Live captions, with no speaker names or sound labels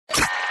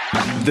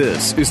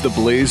This is the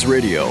Blaze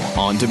Radio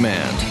on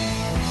demand.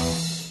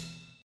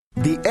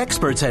 The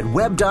experts at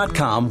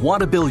Web.com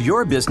want to build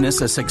your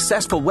business a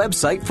successful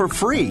website for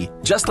free,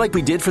 just like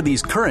we did for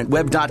these current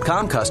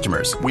Web.com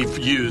customers. We've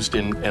used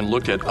and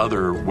looked at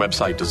other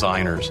website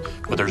designers,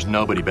 but there's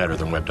nobody better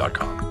than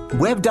Web.com.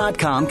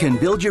 Web.com can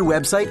build your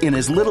website in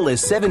as little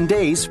as 7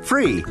 days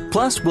free.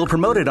 Plus, we'll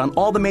promote it on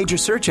all the major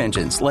search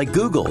engines like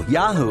Google,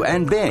 Yahoo,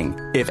 and Bing.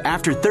 If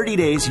after 30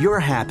 days you're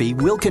happy,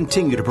 we'll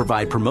continue to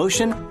provide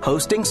promotion,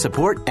 hosting,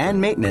 support,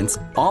 and maintenance,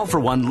 all for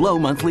one low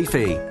monthly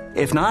fee.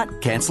 If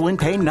not, cancel and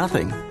pay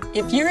nothing.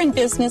 If you're in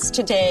business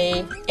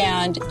today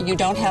and you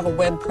don't have a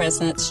web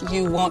presence,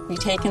 you won't be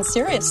taken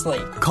seriously.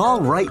 Call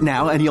right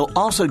now and you'll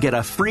also get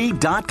a free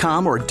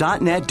 .com or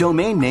 .net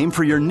domain name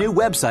for your new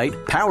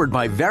website powered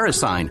by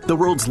VeriSign, the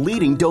world's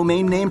leading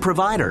domain name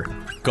provider.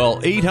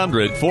 Call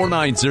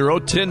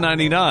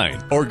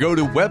 800-490-1099 or go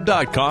to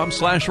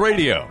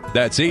web.com/radio.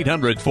 That's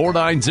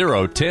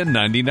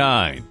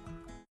 800-490-1099.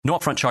 No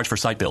upfront charge for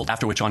site build,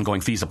 after which ongoing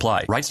fees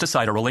apply. Rights to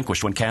site are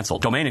relinquished when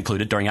canceled. Domain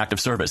included during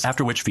active service,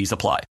 after which fees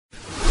apply.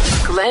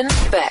 Glenn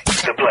Beck.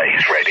 The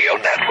Blaze Radio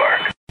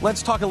Network.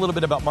 Let's talk a little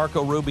bit about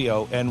Marco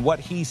Rubio and what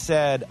he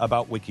said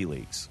about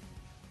WikiLeaks.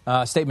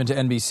 Statement to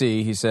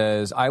NBC, he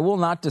says, I will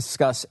not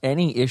discuss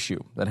any issue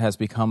that has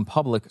become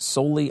public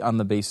solely on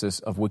the basis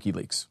of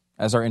WikiLeaks.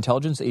 As our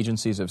intelligence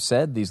agencies have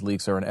said, these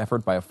leaks are an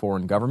effort by a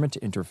foreign government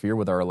to interfere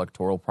with our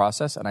electoral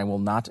process, and I will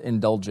not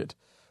indulge it.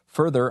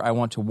 Further, I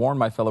want to warn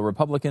my fellow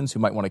Republicans who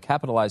might want to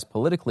capitalize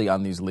politically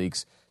on these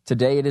leaks.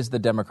 Today it is the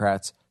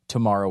Democrats.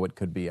 Tomorrow it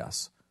could be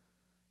us.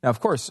 Now, of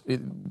course,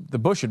 the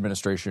Bush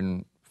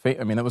administration,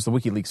 that was the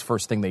WikiLeaks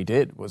first thing they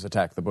did was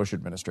attack the Bush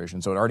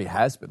administration. So it already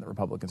has been the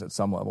Republicans at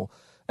some level.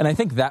 And I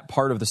think that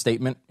part of the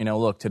statement,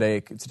 look, today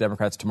it's the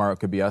Democrats, tomorrow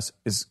it could be us,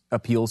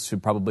 appeals to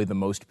probably the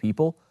most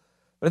people.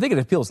 But I think it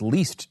appeals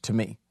least to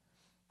me.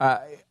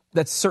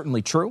 That's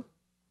certainly true.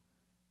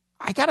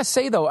 I got to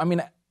say, though,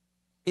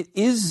 it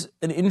is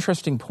an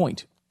interesting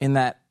point in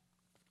that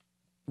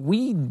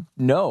we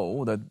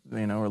know that,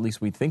 or at least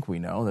we think we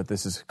know that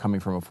this is coming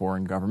from a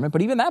foreign government.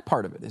 But even that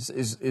part of it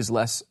is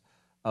less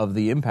of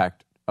the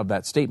impact of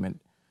that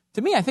statement.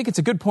 To me, I think it's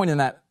a good point in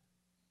that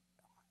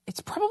it's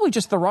probably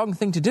just the wrong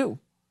thing to do.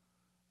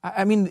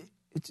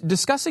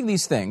 Discussing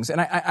these things, and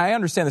I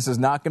understand this is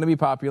not going to be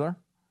popular,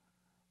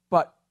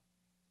 but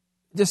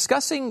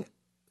discussing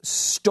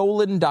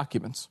stolen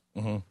documents,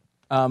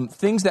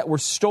 things that were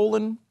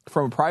stolen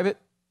from private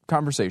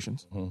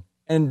conversations,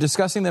 and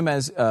discussing them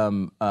as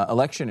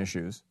election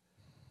issues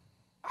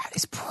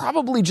is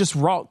probably just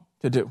wrong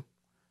to do.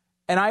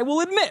 And I will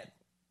admit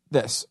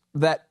that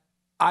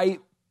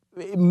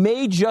it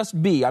may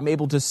just be I'm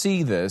able to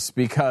see this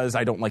because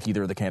I don't like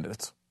either of the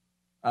candidates.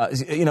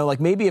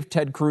 Maybe if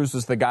Ted Cruz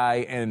was the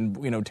guy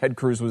and, Ted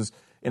Cruz was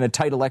in a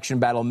tight election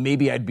battle,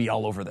 maybe I'd be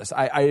all over this.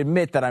 I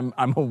admit that I'm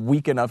a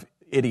weak enough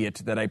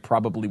idiot that I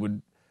probably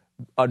would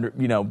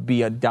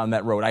be down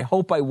that road. I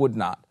hope I would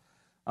not.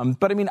 I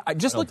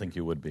don't think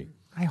you would be.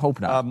 I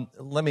hope not.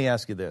 Let me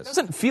ask you this. It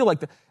doesn't feel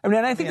like and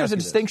I think there's a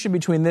distinction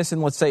between this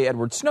and, let's say,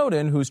 Edward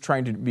Snowden, who's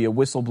trying to be a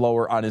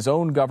whistleblower on his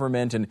own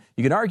government. And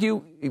you can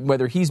argue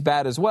whether he's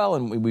bad as well.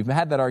 And we've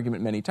had that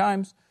argument many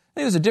times. I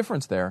think there's a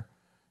difference there.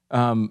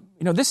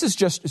 This is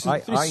just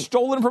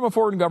stolen from a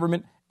foreign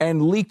government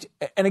and leaked.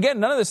 And again,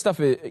 none of this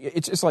stuff,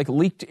 it's just like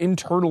leaked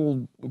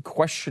internal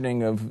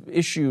questioning of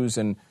issues.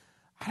 And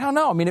I don't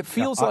know. It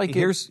feels like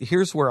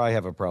here's where I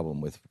have a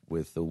problem with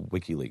the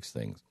WikiLeaks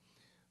things.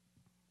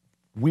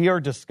 We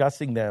are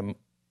discussing them,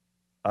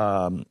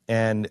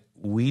 and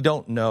we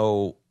don't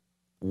know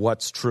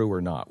what's true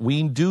or not.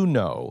 We do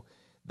know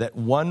that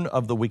one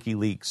of the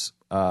WikiLeaks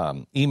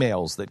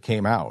emails that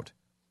came out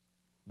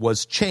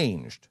was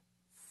changed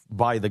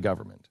by the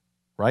government,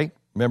 right?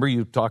 Remember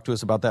you talked to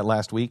us about that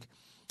last week?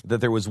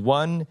 That there was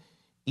one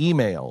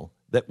email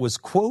that was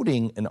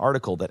quoting an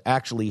article that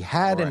actually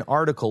had an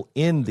article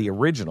in the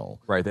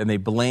original. Right, and they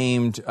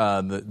blamed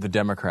the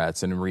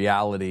Democrats, and in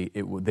reality,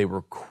 they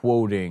were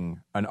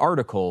quoting an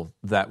article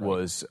that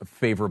was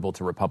favorable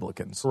to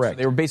Republicans. Correct. So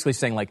they were basically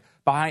saying,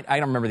 I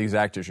don't remember the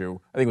exact issue.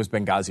 I think it was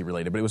Benghazi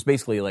related, but it was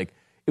basically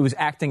it was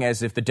acting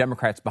as if the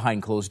Democrats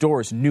behind closed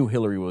doors knew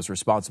Hillary was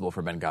responsible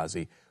for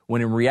Benghazi,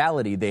 when in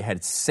reality, they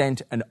had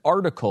sent an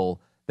article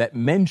that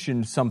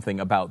mentioned something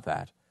about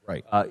that.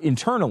 Right.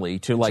 Internally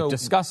to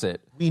discuss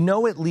it. We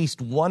know at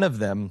least one of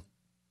them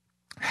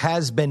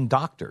has been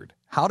doctored.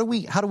 How do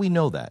we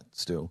know that,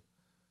 Stu?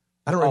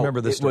 I don't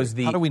remember this. It was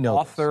the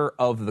author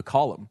of the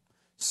column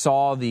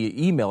saw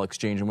the email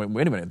exchange and went,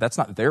 wait a minute, that's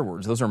not their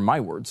words. Those are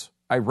my words.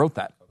 I wrote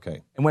that.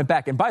 Okay. And went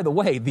back. And by the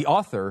way, the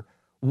author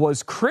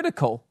was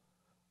critical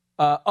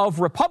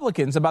of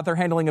Republicans about their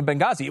handling of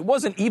Benghazi. It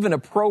wasn't even a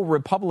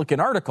pro-Republican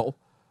article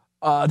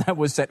that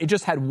was sent. It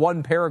just had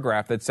one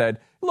paragraph that said,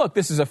 look,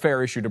 this is a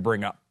fair issue to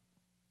bring up.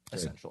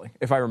 Essentially,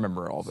 if I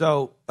remember all of it.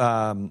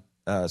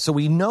 So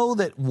we know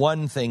that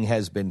one thing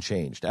has been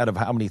changed out of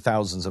how many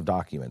thousands of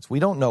documents.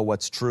 We don't know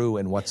what's true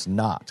and what's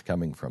not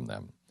coming from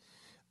them.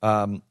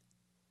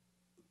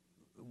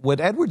 What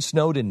Edward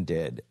Snowden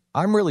did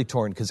I'm really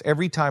torn because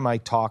every time I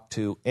talk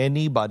to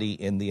anybody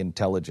in the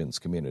intelligence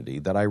community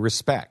that I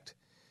respect,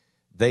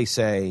 they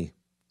say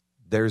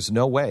there's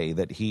no way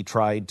that he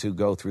tried to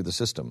go through the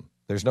system.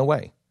 There's no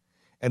way.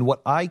 And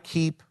what I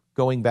keep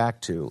going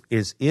back to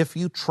is if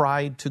you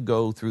tried to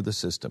go through the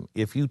system,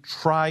 if you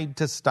tried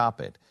to stop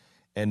it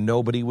and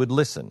nobody would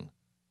listen,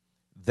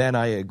 then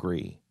I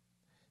agree.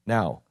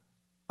 Now,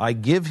 I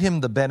give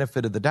him the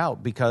benefit of the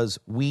doubt because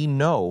we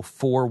know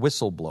 4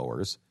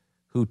 whistleblowers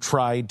who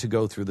tried to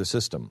go through the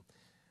system.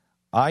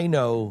 I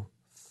know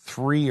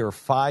 3 or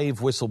 5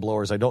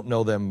 whistleblowers, I don't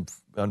know them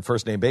on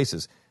first name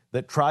basis,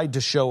 that tried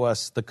to show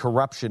us the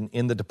corruption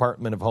in the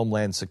Department of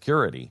Homeland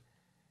Security,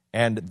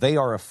 and they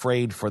are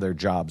afraid for their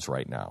jobs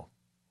right now,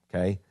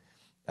 okay?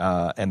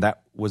 And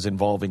that was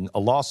involving a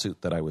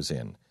lawsuit that I was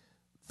in.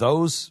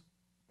 Those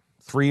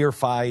 3 or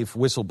 5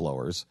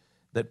 whistleblowers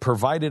that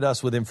provided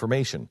us with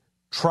information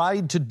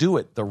tried to do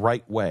it the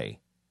right way.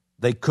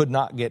 They could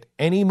not get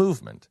any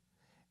movement.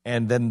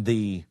 And then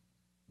the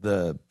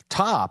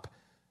top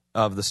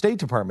of the State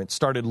Department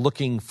started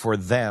looking for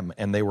them,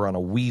 and they were on a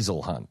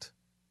weasel hunt,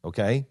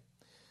 okay?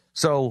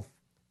 So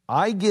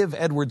I give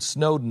Edward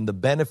Snowden the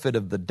benefit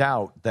of the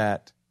doubt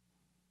that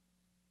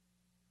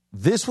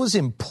this was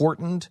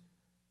important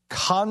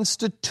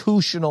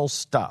constitutional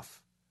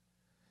stuff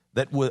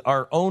that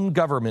our own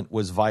government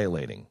was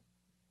violating.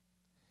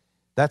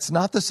 That's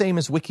not the same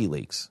as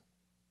WikiLeaks.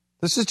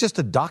 This is just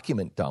a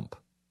document dump.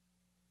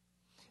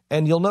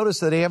 And you'll notice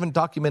that they haven't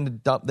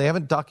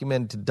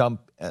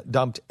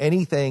dumped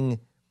anything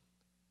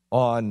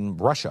on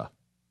Russia.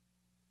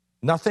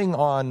 Nothing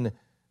on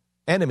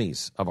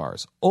enemies of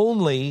ours.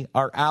 Only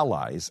our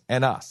allies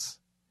and us.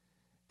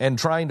 And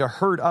trying to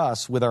hurt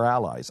us with our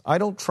allies. I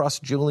don't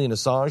trust Julian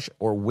Assange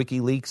or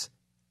WikiLeaks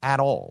at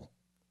all.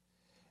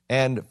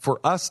 And for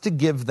us to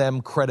give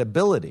them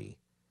credibility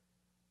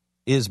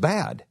is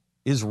bad.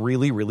 Is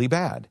really, really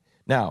bad.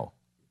 Now,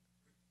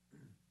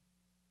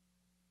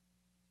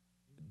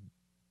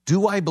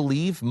 do I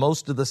believe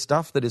most of the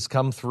stuff that has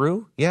come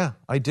through? Yeah,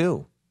 I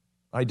do.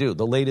 I do.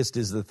 The latest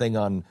is the thing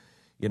on,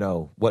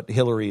 what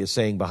Hillary is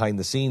saying behind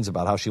the scenes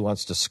about how she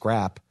wants to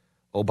scrap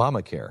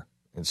Obamacare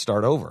and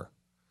start over.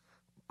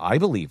 I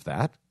believe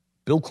that.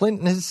 Bill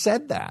Clinton has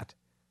said that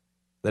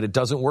it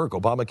doesn't work.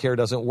 Obamacare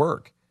doesn't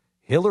work.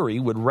 Hillary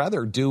would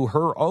rather do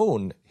her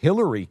own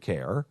Hillary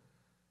care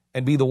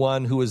and be the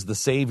one who is the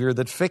savior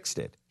that fixed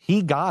it.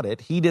 He got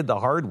it. He did the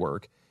hard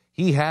work.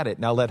 He had it.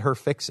 Now let her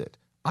fix it.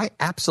 I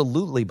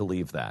absolutely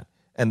believe that.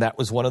 And that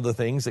was one of the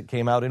things that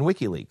came out in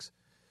WikiLeaks.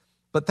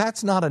 But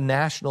that's not a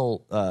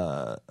national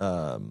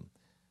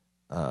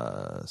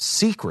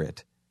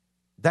secret.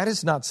 That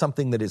is not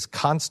something that is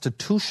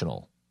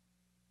constitutional.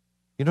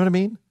 You know what I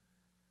mean?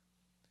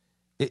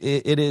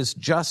 It is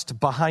just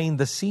behind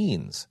the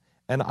scenes.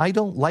 And I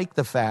don't like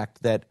the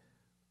fact that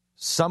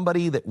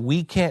somebody that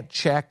we can't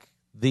check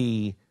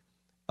the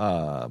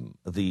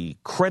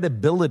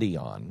credibility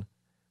on,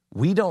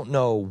 we don't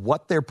know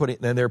what they're putting,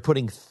 and they're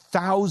putting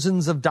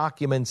thousands of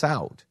documents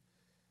out.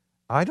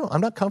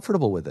 I'm not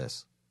comfortable with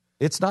this.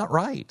 It's not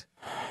right.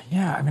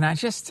 Yeah, I mean,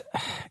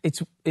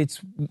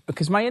 it's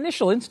because my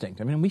initial instinct,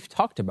 we've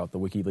talked about the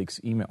WikiLeaks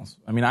emails.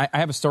 I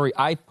have a story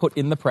I put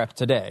in the prep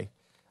today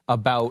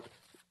about,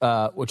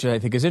 which I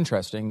think is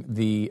interesting,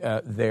 the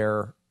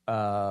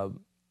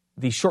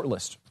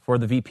shortlist for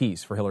the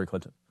VPs for Hillary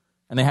Clinton.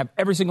 And they have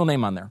every single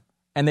name on there.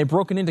 And they've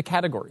broken into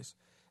categories.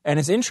 And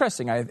it's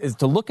interesting is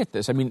to look at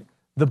this.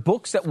 The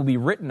books that will be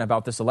written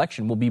about this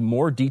election will be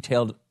more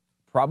detailed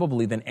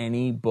probably than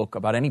any book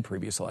about any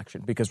previous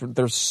election because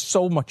there's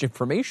so much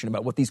information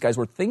about what these guys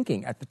were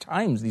thinking at the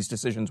times these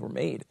decisions were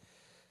made.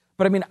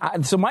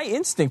 But so my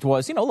instinct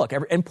was, look,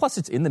 and plus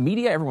it's in the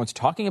media. Everyone's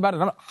talking about it.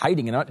 I'm not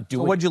hiding it. I'm not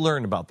doing it. So what'd you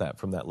learn about that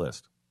from that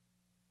list?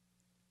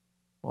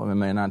 Well,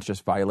 not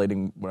just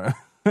violating...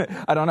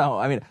 I don't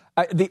know.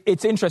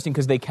 It's interesting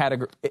because they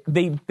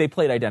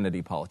played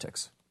identity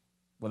politics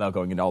without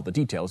going into all the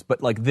details. But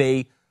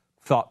they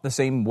thought the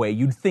same way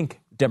you'd think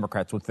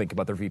Democrats would think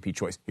about their VP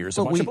choice. Here's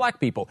a bunch of black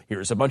people.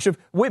 Here's a bunch of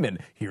women.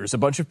 Here's a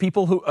bunch of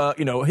people who,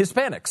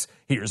 Hispanics.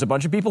 Here's a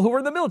bunch of people who are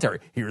in the military.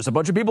 Here's a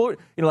bunch of people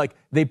who,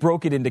 they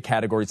broke it into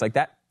categories like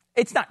that.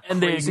 It's not crazy.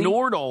 And they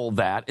ignored all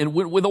that. And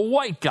with a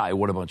white guy,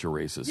 what a bunch of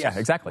racists. Yeah,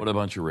 exactly. What a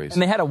bunch of racists.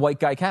 And they had a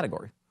white guy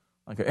category.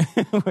 Okay.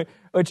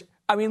 Which,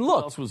 look.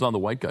 What else was on the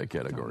white guy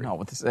category? No,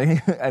 what to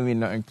say? I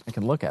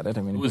can look at it.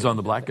 Who was on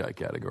the black guy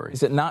category?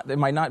 Is it not?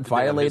 Am I not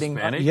violating?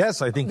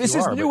 Yes, I think this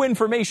is new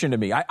information to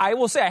me. I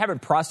will say I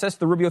haven't processed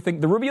the Rubio thing.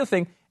 The Rubio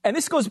thing, and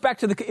this goes back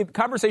to the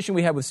conversation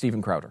we had with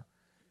Steven Crowder.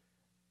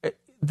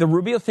 The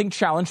Rubio thing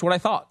challenged what I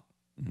thought.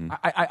 Mm-hmm.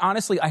 I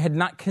honestly, I had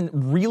not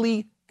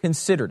really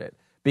considered it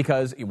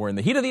because we're in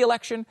the heat of the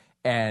election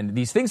and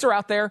these things are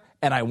out there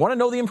and I want to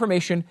know the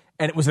information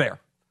and it was there.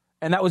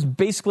 And that was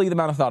basically the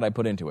amount of thought I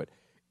put into it.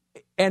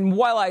 And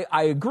while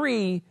I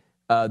agree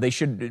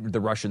the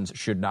Russians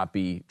should not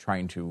be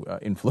trying to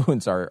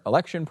influence our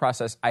election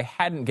process, I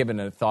hadn't given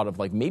a thought of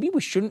maybe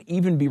we shouldn't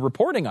even be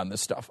reporting on this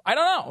stuff. I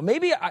don't know.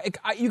 Maybe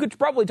you could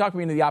probably talk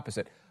me into the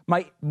opposite.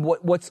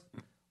 What's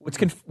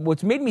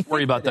what's made me think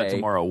worry about today, that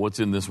tomorrow. What's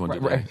in this one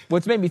today? Right.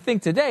 What's made me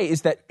think today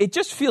is that it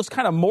just feels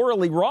kind of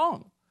morally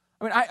wrong.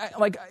 I mean,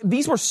 I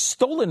these were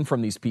stolen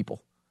from these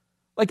people.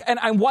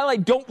 And while I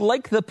don't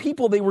like the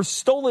people they were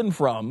stolen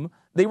from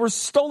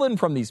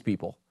these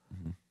people.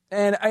 Mm-hmm.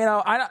 And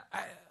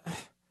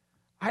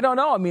I don't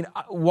know. I mean,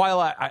 while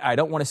I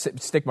don't want to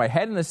stick my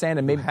head in the sand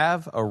and maybe you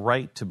have a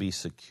right to be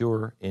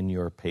secure in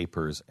your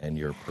papers and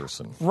your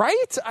person.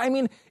 Right? I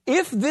mean,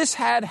 if this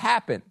had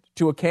happened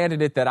to a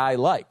candidate that I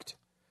liked,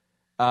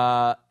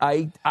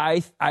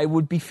 I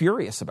would be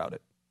furious about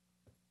it.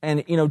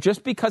 And,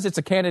 just because it's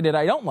a candidate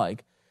I don't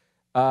like,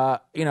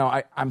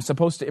 I'm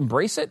supposed to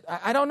embrace it?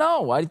 I don't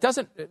know. It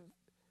doesn't.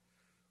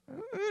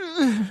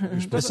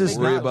 This is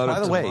not, by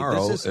the way,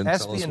 this is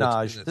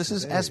espionage. This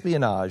is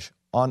espionage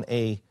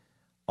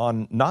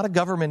on not a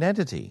government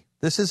entity.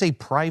 This is a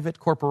private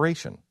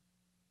corporation.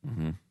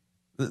 Mm-hmm.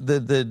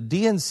 The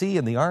DNC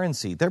and the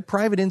RNC, they're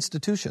private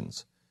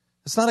institutions.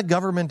 It's not a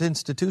government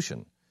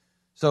institution.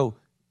 So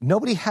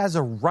nobody has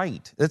a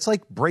right. It's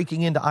like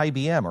breaking into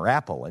IBM or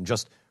Apple and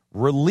just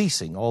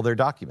releasing all their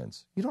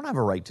documents. You don't have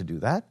a right to do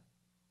that.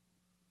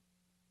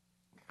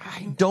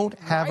 I don't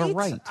have a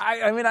right.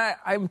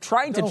 I'm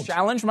trying to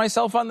challenge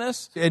myself on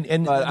this.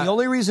 And the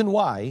only reason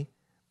why,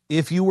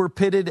 if you were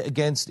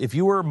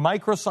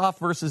Microsoft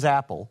versus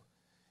Apple,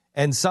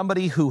 and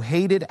somebody who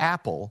hated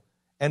Apple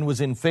and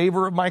was in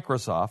favor of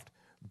Microsoft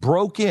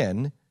broke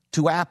in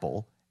to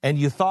Apple, and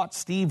you thought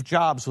Steve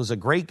Jobs was a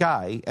great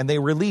guy, and they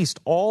released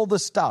all the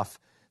stuff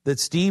that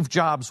Steve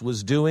Jobs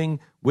was doing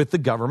with the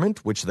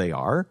government, which they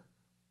are,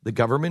 the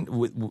government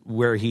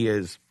where he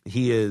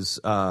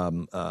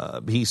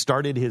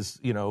started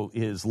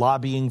his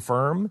lobbying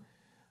firm.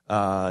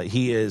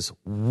 He is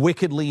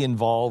wickedly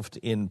involved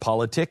in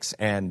politics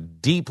and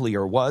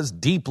was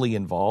deeply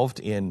involved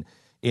in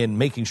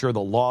making sure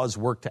the laws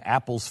work to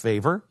Apple's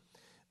favor.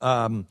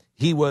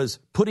 He was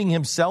putting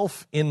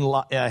himself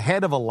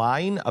ahead of a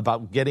line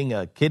about getting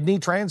a kidney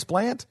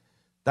transplant.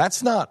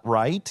 That's not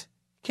right.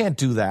 Can't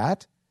do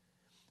that.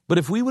 But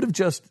if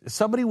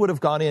somebody would have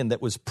gone in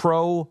that was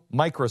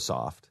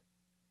pro-Microsoft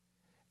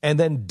and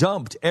then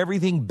dumped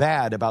everything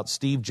bad about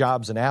Steve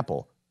Jobs and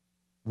Apple,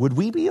 would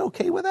we be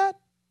okay with that?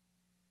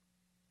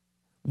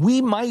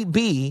 We might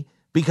be,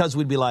 because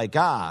we'd be like,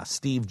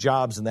 Steve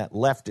Jobs and that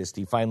leftist,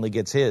 he finally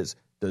gets his.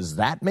 Does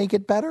that make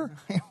it better?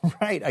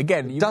 Right.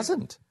 Again, it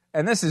doesn't.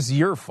 And this is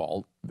your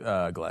fault,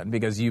 Glenn,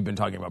 because you've been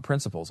talking about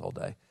principles all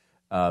day.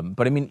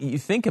 But, I mean, you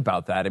think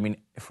about that. I mean,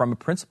 from a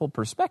principle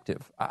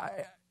perspective,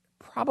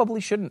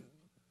 probably shouldn't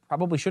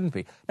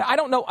be. Now, I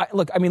don't know.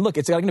 Look,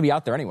 it's going to be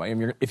out there anyway. I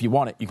mean, if you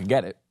want it, you can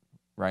get it,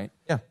 right?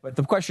 Yeah. But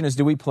the question is,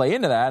 do we play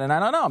into that? And I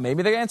don't know.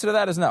 Maybe the answer to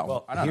that is no.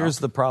 Well, here's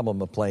the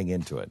problem of playing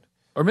into it.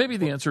 Or maybe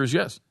the answer is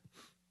yes.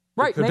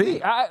 Right. Could maybe.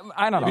 be.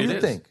 I don't know. What do you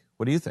think?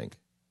 What do you think?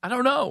 I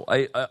don't know.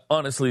 I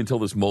honestly, until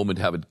this moment,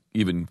 haven't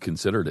even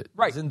considered it.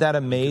 Right. Isn't that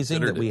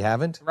amazing that we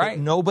haven't? Right.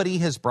 That nobody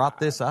has brought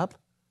this up?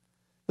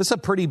 This is a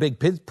pretty big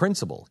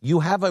principle. You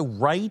have a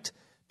right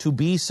to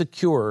be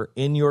secure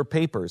in your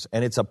papers,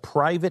 and it's a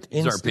private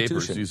institution. These aren't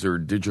papers. These are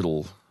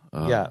digital.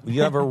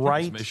 You have a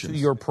right to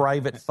your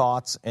private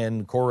thoughts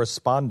and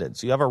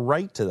correspondence. You have a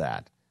right to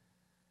that.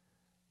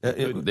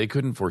 They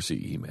couldn't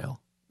foresee email.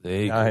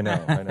 I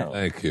know.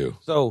 Thank you.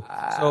 So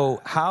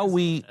how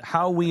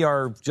we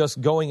are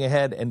just going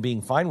ahead and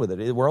being fine with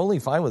it? We're only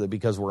fine with it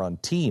because we're on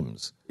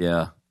teams.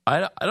 Yeah,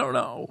 I don't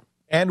know.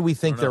 And we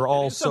think they're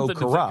all so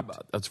corrupt.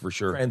 That's for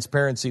sure.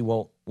 Transparency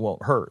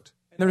won't hurt.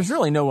 And there's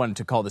really no one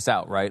to call this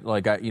out, right?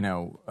 Like,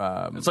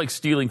 it's like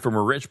stealing from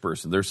a rich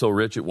person. They're so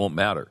rich it won't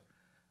matter.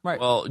 Right.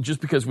 Well, just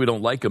because we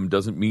don't like them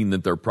doesn't mean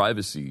that their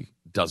privacy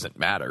doesn't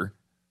matter.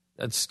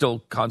 That's still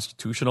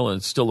constitutional, and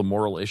it's still a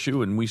moral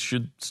issue, and we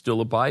should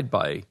still abide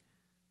by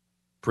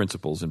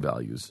principles and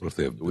values. What if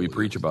they have billions? We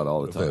preach about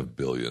all the What time. if they have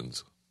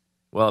billions?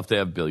 Well, if they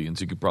have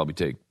billions, you could probably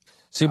take.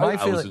 See,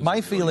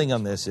 my feeling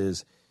on this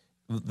is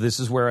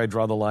where I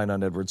draw the line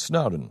on Edward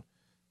Snowden.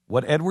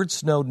 What Edward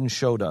Snowden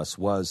showed us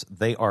was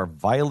they are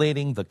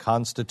violating the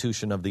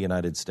Constitution of the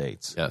United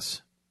States.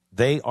 Yes.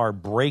 They are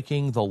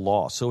breaking the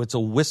law. So it's a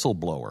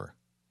whistleblower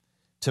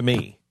to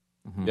me.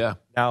 Mm-hmm. Yeah.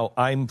 Now,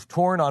 I'm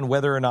torn on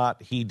whether or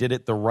not he did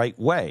it the right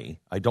way.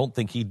 I don't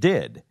think he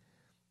did.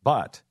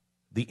 But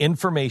the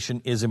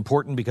information is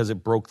important because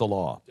it broke the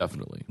law.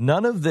 Definitely.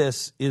 None of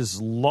this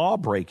is law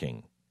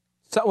breaking.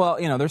 So,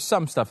 well, there's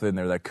some stuff in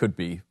there that could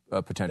be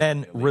potential.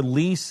 And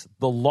release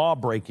the law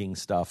breaking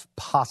stuff,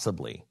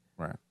 possibly.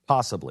 Right.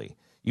 Possibly.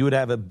 You would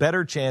have a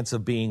better chance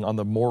of being on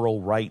the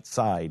moral right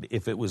side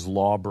if it was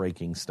law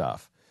breaking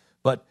stuff.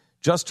 But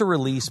just to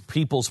release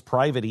people's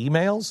private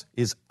emails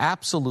is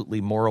absolutely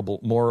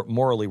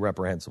morally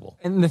reprehensible.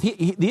 And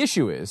the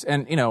issue is,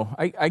 and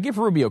I give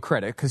Rubio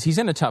credit because he's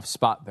in a tough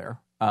spot there,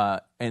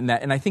 and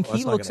I think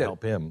he looks at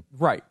help him.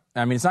 Right.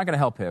 I mean, it's not going to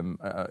help him.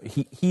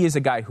 He is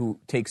a guy who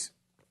takes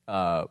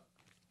the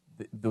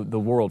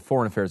world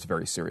foreign affairs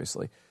very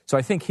seriously. So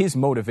I think his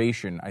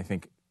motivation,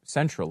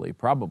 centrally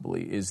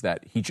probably is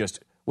that he just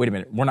wait a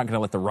minute, we're not going to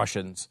let the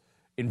Russians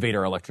invade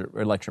our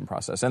election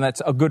process, and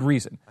that's a good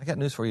reason. I got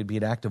news for you: it'd be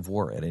an act of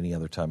war at any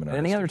other time in our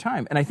history. Any other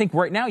time, and I think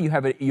right now you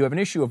have an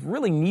issue of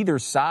really neither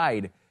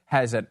side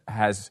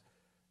has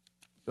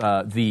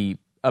the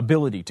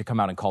ability to come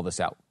out and call this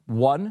out.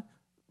 One,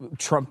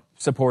 Trump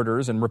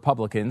supporters and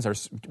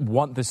Republicans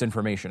want this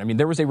information. I mean,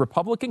 there was a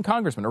Republican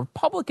congressman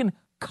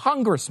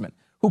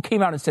who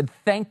came out and said,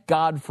 "Thank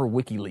God for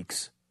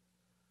WikiLeaks."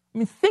 I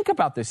mean, think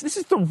about this. This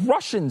is the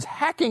Russians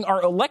hacking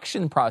our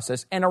election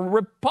process, and a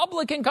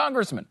Republican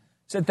congressman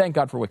said, "Thank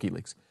God for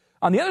WikiLeaks."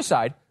 On the other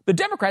side, the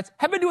Democrats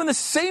have been doing the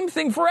same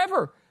thing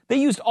forever. They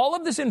used all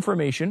of this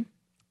information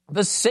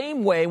the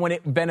same way when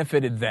it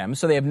benefited them,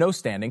 so they have no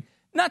standing.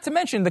 Not to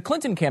mention, the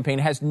Clinton campaign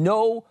has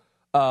no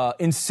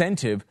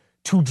incentive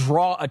to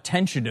draw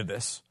attention to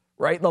this,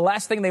 right? The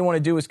last thing they want to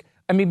do is,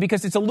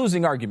 because it's a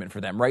losing argument for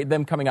them, right?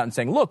 Them coming out and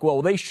saying, look,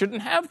 well, they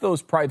shouldn't have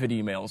those private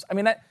emails. I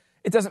mean,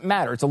 it doesn't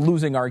matter. It's a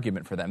losing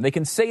argument for them. They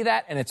can say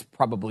that, and it's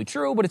probably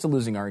true, but it's a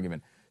losing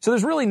argument. So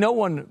there's really no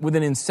one with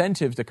an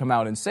incentive to come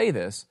out and say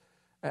this.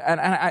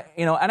 And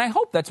I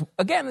hope that's,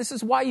 again, this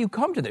is why you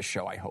come to this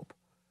show, I hope.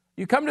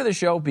 You come to the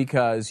show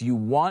because you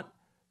want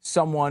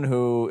someone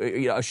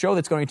a show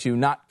that's going to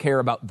not care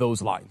about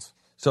those lines.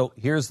 So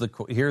here's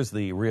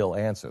the real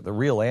answer. The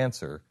real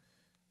answer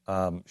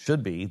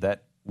should be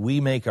that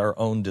we make our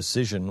own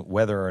decision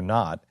whether or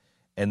not,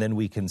 and then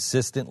we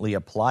consistently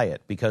apply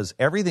it, because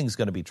everything's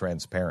going to be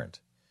transparent.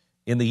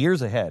 In the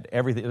years ahead,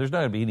 there's not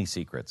going to be any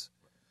secrets.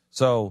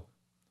 So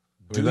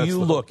do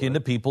you look into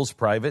people's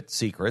private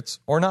secrets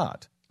or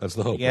not? That's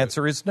the hope. The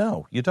answer is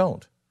no, you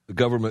don't. The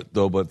government,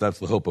 though, but that's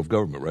the hope of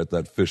government, right?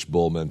 That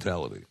fishbowl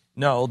mentality.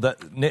 No,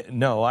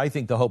 I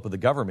think the hope of the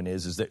government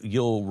is that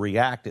you'll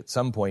react at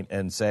some point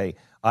and say,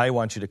 I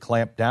want you to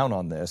clamp down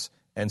on this,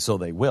 and so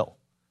they will.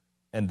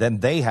 And then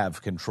they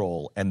have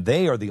control, and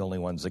they are the only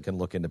ones that can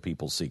look into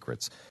people's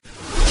secrets.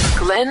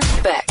 Glenn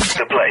Beck.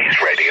 The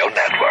Blaze Radio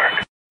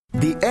Network.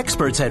 The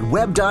experts at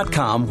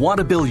Web.com want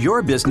to build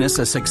your business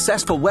a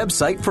successful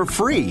website for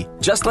free,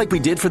 just like we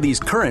did for these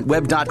current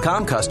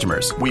Web.com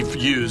customers. We've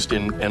used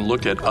and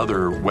looked at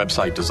other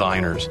website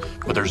designers,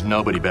 but there's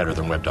nobody better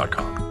than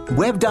Web.com.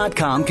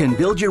 Web.com can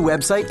build your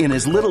website in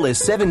as little as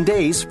 7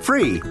 days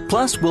free.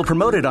 Plus, we'll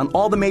promote it on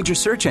all the major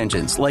search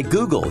engines like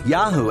Google,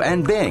 Yahoo,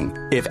 and Bing.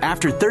 If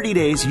after 30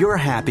 days you're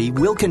happy,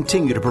 we'll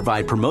continue to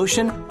provide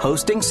promotion,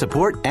 hosting,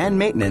 support, and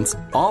maintenance,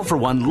 all for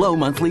one low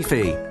monthly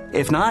fee.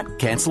 If not,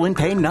 cancel and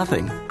pay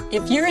nothing.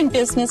 If you're in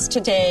business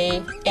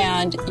today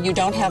and you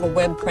don't have a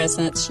web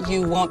presence,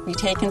 you won't be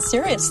taken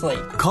seriously.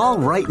 Call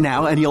right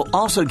now and you'll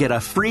also get a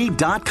free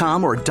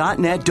 .com or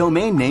 .net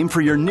domain name for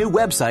your new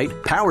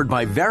website, powered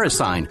by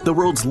VeriSign, the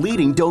world's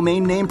leading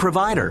domain name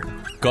provider.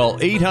 Call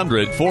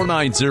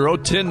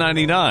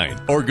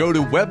 800-490-1099 or go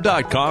to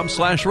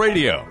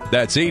web.com/radio.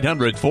 That's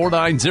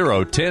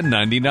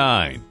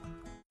 800-490-1099.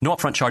 No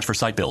upfront charge for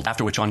site build,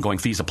 after which ongoing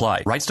fees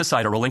apply. Rights to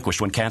site are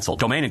relinquished when canceled.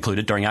 Domain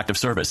included during active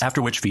service,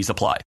 after which fees apply.